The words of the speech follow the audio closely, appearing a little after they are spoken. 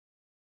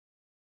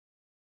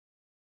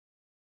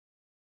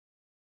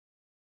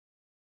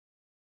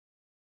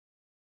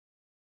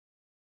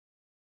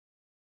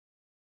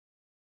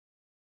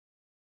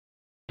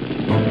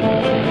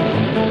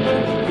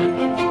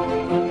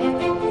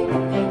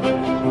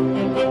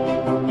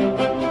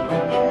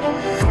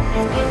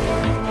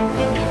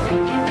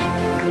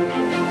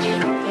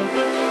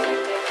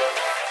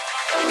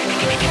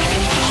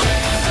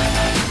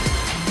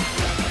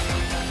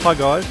Hi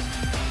guys.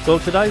 Well,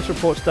 today's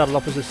report started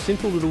off as a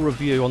simple little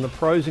review on the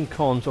pros and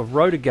cons of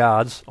Rotor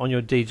Guards on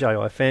your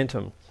DJI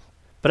Phantom.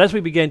 But as we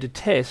began to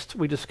test,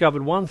 we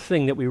discovered one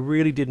thing that we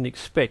really didn't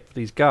expect for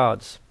these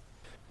guards.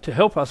 To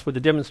help us with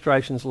the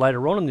demonstrations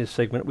later on in this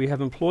segment, we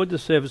have employed the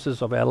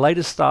services of our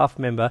latest staff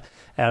member,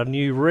 our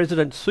new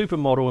resident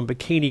supermodel and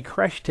bikini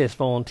crash test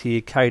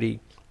volunteer, Katie.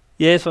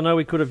 Yes, I know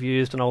we could have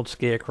used an old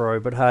scarecrow,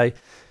 but hey,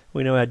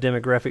 we know our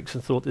demographics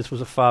and thought this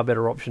was a far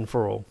better option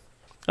for all.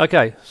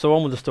 Okay, so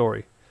on with the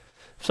story.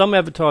 Some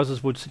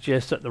advertisers would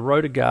suggest that the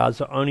Rotor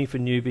Guards are only for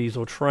newbies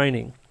or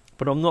training,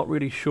 but I'm not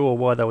really sure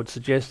why they would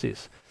suggest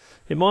this.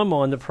 In my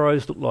mind, the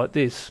pros look like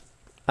this.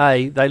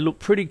 A, they look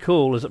pretty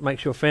cool as it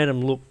makes your Phantom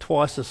look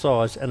twice the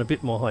size and a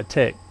bit more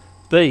high-tech.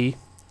 B,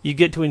 you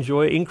get to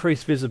enjoy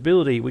increased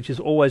visibility, which is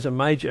always a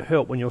major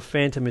help when your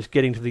Phantom is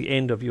getting to the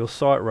end of your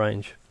sight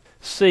range.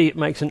 C, it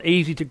makes an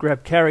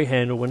easy-to-grab carry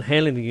handle when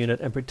handling the unit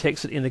and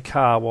protects it in the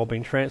car while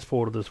being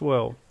transported as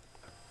well.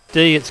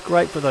 D, it's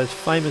great for those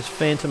famous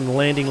Phantom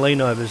landing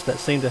leanovers that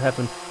seem to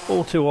happen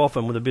all too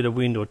often with a bit of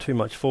wind or too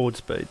much forward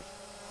speed.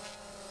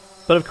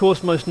 But of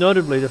course, most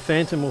notably, the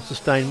Phantom will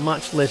sustain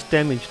much less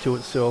damage to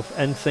itself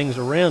and things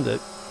around it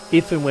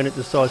if and when it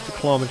decides to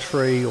climb a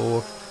tree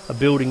or a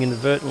building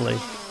inadvertently.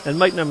 And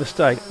make no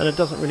mistake, and it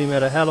doesn't really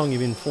matter how long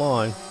you've been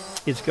flying,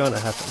 it's going to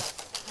happen.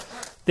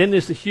 Then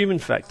there's the human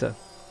factor.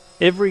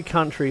 Every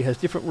country has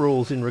different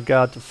rules in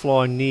regard to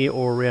flying near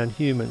or around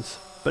humans.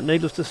 But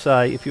needless to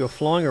say, if you are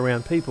flying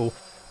around people,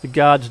 the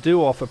guards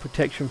do offer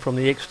protection from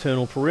the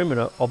external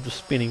perimeter of the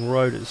spinning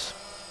rotors.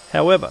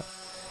 However,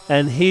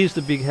 and here's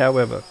the big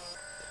however,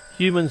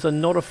 humans are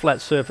not a flat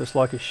surface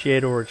like a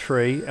shed or a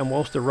tree, and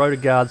whilst the Rotor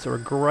Guards are a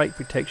great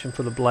protection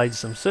for the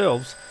blades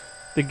themselves,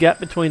 the gap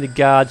between the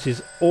guards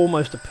is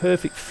almost a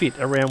perfect fit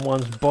around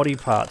one's body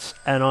parts,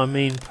 and I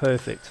mean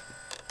perfect.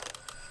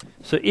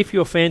 So if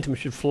your Phantom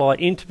should fly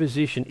into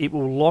position, it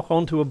will lock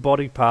onto a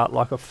body part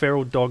like a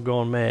feral dog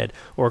gone mad,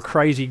 or a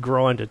crazy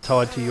grinder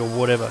tied to your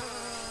whatever.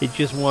 It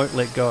just won't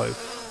let go.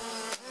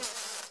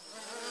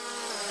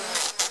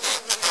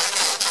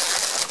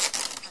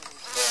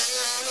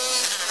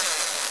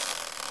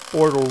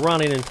 Or it'll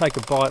run in and take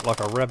a bite like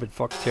a rabid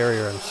fox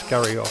terrier and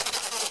scurry off.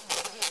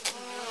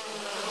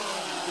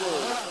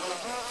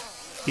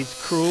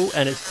 It's cruel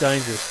and it's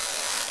dangerous.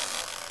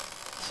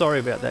 Sorry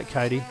about that,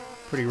 Katie.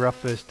 Pretty rough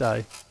first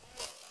day.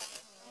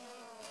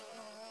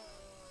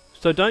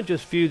 So don't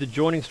just view the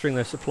joining string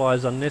they supply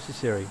as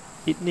unnecessary.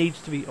 It needs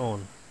to be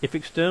on, if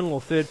external or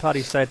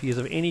third-party safety is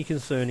of any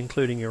concern,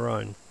 including your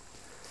own.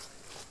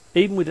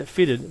 Even with it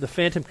fitted, the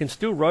Phantom can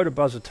still rotor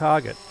buzz a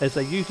target, as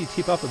they usually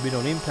tip up a bit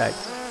on impact,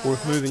 or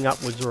if moving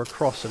upwards or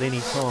across at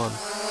any time.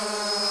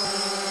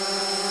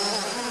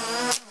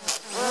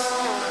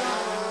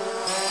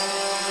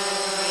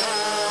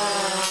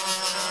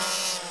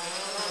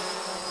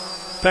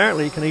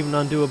 Apparently it can even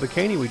undo a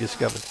bikini, we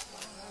discovered.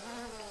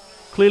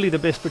 Clearly the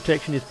best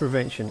protection is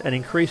prevention, and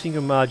increasing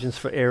your margins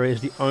for error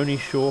is the only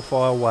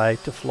surefire way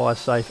to fly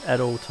safe at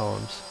all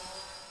times.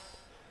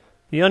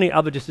 The only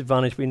other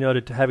disadvantage we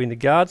noted to having the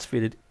guards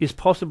fitted is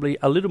possibly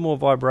a little more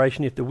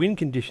vibration if the wind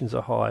conditions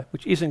are high,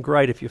 which isn't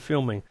great if you're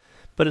filming,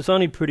 but it's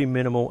only pretty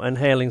minimal and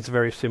handling's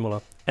very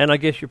similar, and I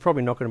guess you're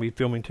probably not going to be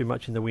filming too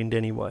much in the wind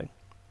anyway.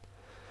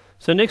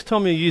 So next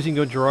time you're using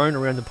your drone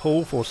around the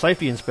pool for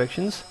safety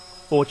inspections,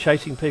 or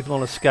chasing people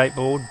on a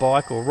skateboard,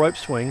 bike or rope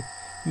swing,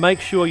 make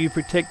sure you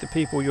protect the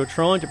people you're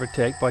trying to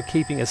protect by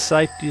keeping a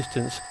safe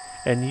distance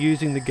and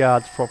using the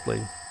guards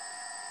properly.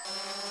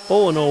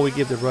 All in all, we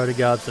give the Rotor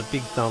Guards a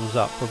big thumbs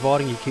up,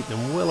 providing you keep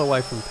them well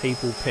away from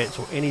people, pets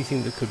or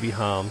anything that could be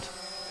harmed.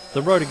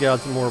 The Rotor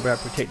Guards are more about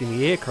protecting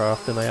the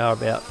aircraft than they are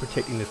about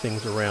protecting the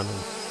things around them.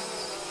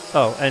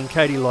 Oh, and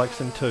Katie likes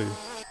them too.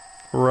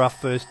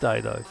 Rough first day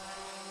though.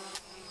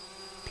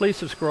 Please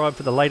subscribe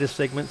for the latest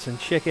segments and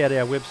check out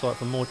our website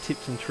for more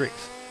tips and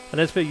tricks. And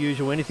as per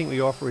usual, anything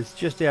we offer is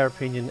just our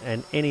opinion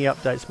and any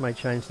updates may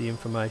change the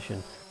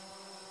information.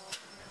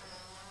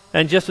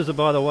 And just as a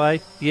by the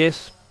way,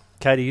 yes,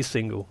 Katie is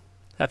single.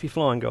 Happy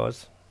flying,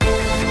 guys.